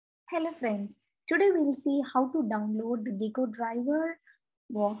Hello friends, today we'll see how to download the GECKO driver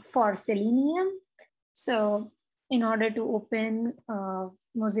for Selenium. So in order to open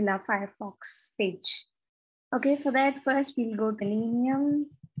Mozilla Firefox page. Okay, for that first we'll go to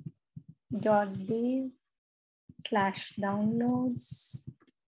selenium.dev/downloads,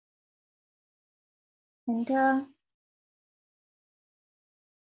 enter.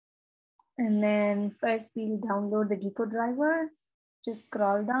 And then first we'll download the GECKO driver. Just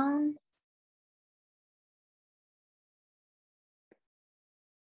scroll down.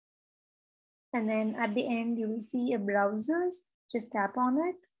 And then at the end, you will see a browsers. Just tap on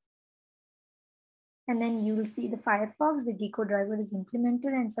it. And then you will see the Firefox. The GECKO driver is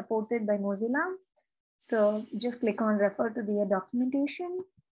implemented and supported by Mozilla. So just click on refer to their documentation.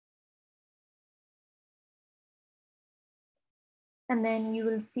 And then you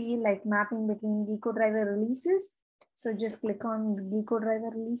will see like mapping between GECKO driver releases. So just click on GECKO driver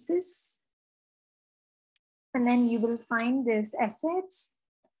releases. And then you will find this assets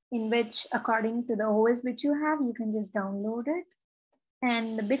in which according to the OS which you have, you can just download it.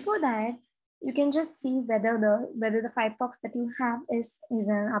 And before that, you can just see whether the Firefox that you have is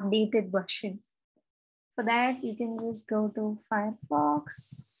an updated version. For that, you can just go to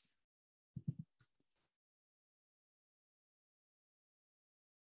Firefox.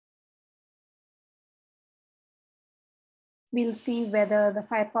 We'll see whether the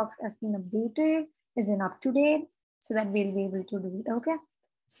Firefox has been updated, is in up to date, so that we'll be able to do it. Okay.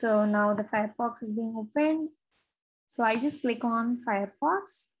 So now the Firefox is being opened. So I just click on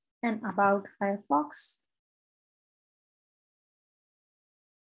Firefox and about Firefox.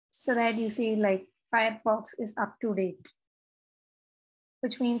 So that you see like Firefox is up to date,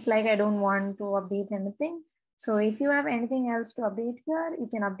 which means like I don't want to update anything. So if you have anything else to update here, you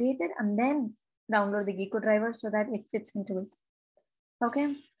can update it and then download the GECKO driver so that it fits into it.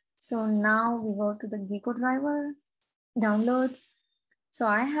 Okay, so now we go to the GECKO driver, downloads. So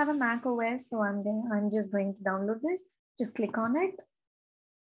I have a Mac OS, so I'm just going to download this. Just click on it.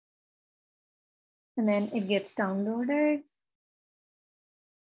 And then it gets downloaded.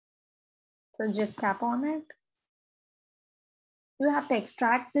 So just tap on it. You have to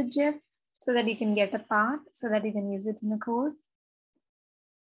extract the GIF so that you can get a path so that you can use it in the code.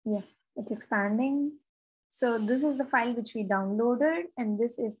 Yeah, it's expanding. So this is the file which we downloaded, and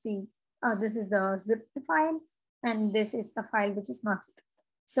this is the zipped file, and this is the file which is not zipped.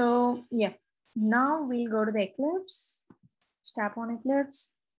 So yeah, now we'll go to the Eclipse, tap on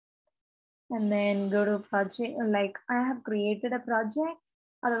Eclipse, and then go to project. Like I have created a project.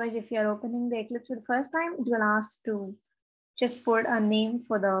 Otherwise, if you're opening the Eclipse for the first time, it will ask to just put a name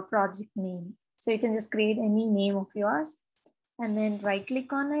for the project name. So you can just create any name of yours and then right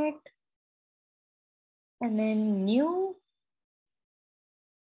click on it and then new.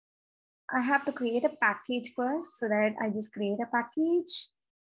 I have to create a package first, so that I just create a package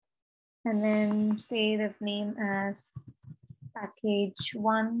and then say the name as package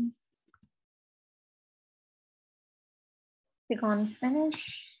 1. Click on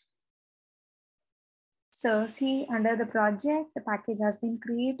finish. So see under the project, the package has been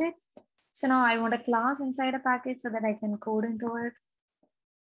created. So now I want a class inside a package so that I can code into it.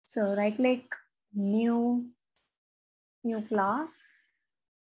 So right click, new class.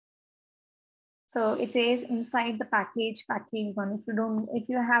 So it says inside the package 1. If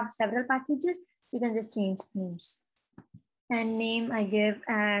you have several packages, you can just change names. And name I give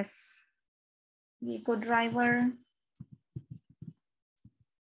as GECKO driver.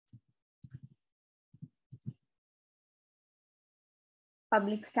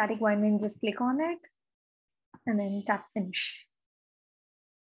 Public static void main, just click on it and then tap finish.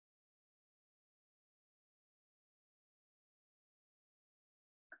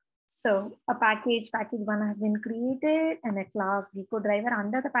 So a package 1 has been created and a class GECKO driver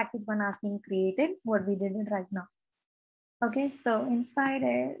under the package 1 has been created. What we did it right now. Okay, so inside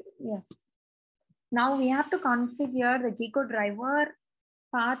it, yeah. Now we have to configure the GECKO driver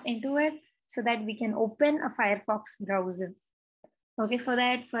path into it so that we can open a Firefox browser. Okay, for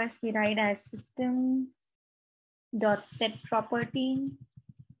that, first we write as system.setProperty.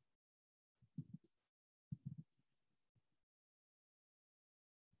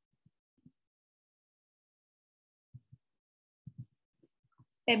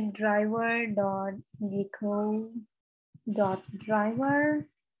 WebDriver.GECKO.driver,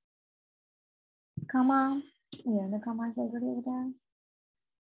 comma. Yeah, the comma is already over there.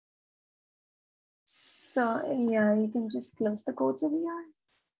 So yeah, you can just close the codes over here.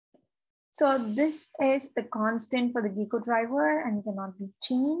 So this is the constant for the GECKO driver and cannot be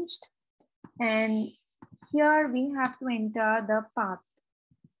changed. And here we have to enter the path.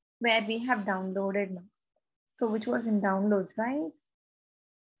 where we have downloaded now. So which was in downloads, right?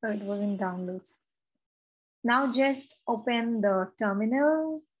 So it was in downloads. Now just open the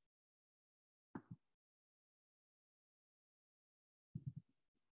terminal.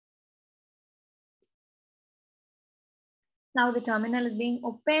 Now the terminal is being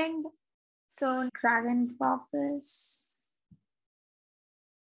opened. So drag and focus.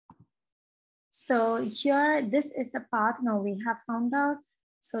 So here, this is the path now we have found out.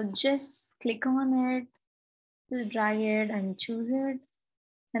 So just click on it, just drag it and choose it.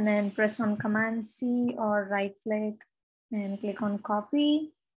 And then press on Command C or right click and click on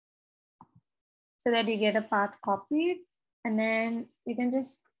copy so that you get a path copied. And then you can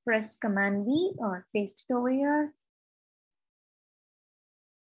just press Command V or paste it over here.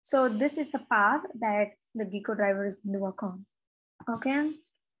 So this is the path that the GECKO driver is going to work on. Okay.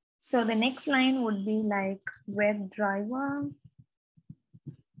 So the next line would be like web driver.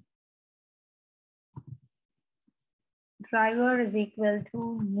 Driver is equal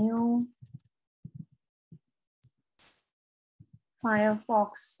to new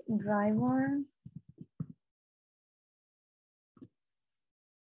Firefox driver.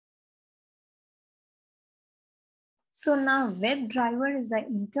 So now web driver is the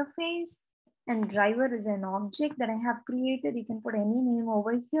interface and driver is an object that I have created. You can put any name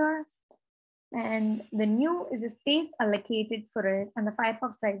over here. And the new is a space allocated for it. And the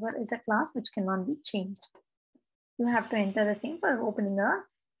Firefox driver is a class which cannot be changed. You have to enter the same for opening a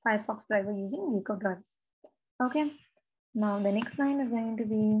Firefox driver using GECKO driver. Okay. Now the next line is going to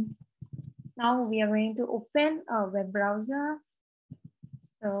be, now we are going to open a web browser.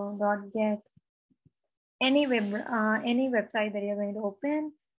 So .get any website that you're going to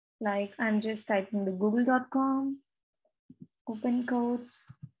open. Like I'm just typing the google.com, open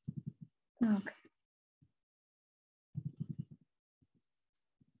quotes. Okay.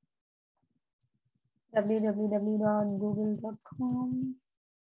 www.google.com.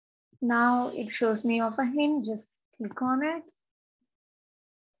 Now it shows me of a hint, just click on it.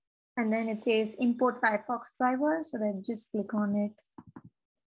 And then it says import Firefox driver. So then just click on it,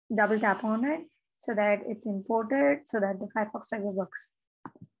 double tap on it so that it's imported so that the Firefox driver works.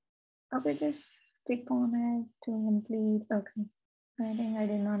 Okay, just click on it to complete. Okay, I think I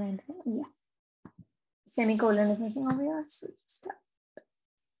did not enter. Yeah. Semicolon is missing over here. So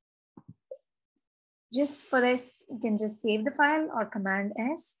just for this, you can just save the file or Command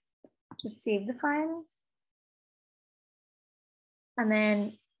S. Just save the file. And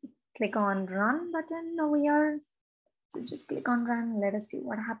then click on run button over here. So just click on run. Let us see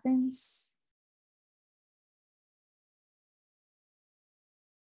what happens.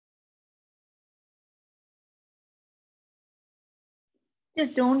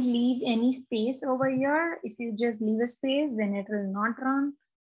 Just don't leave any space over here. If you just leave a space, then it will not run.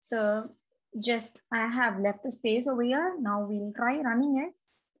 So just, I have left a space over here. Now we'll try running it,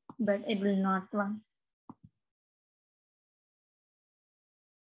 but it will not run.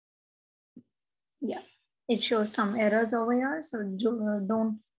 Yeah, it shows some errors over here. So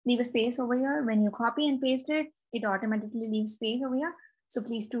don't leave a space over here. When you copy and paste it, it automatically leaves space over here. So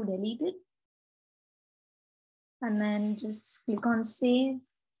please do delete it. And then just click on save,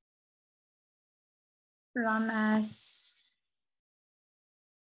 run as.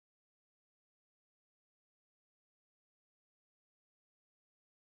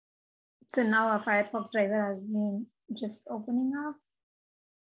 So now our Firefox driver has been just opening up.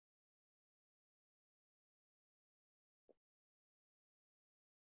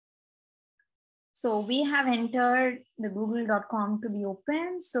 So we have entered the google.com to be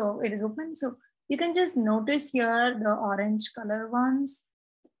open. So it is open. So you can just notice here the orange color ones.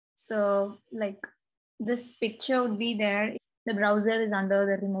 So like this picture would be there. The browser is under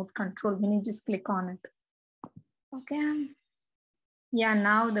the remote control when you just click on it. Okay. Yeah,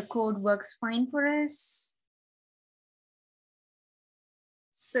 now the code works fine for us.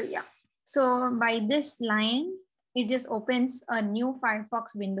 So yeah, so by this line, it just opens a new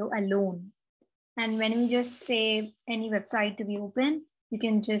Firefox window alone. And when we just say any website to be open, you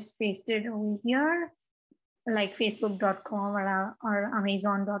can just paste it over here, like facebook.com or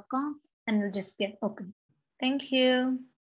amazon.com, and it'll just get open. Thank you.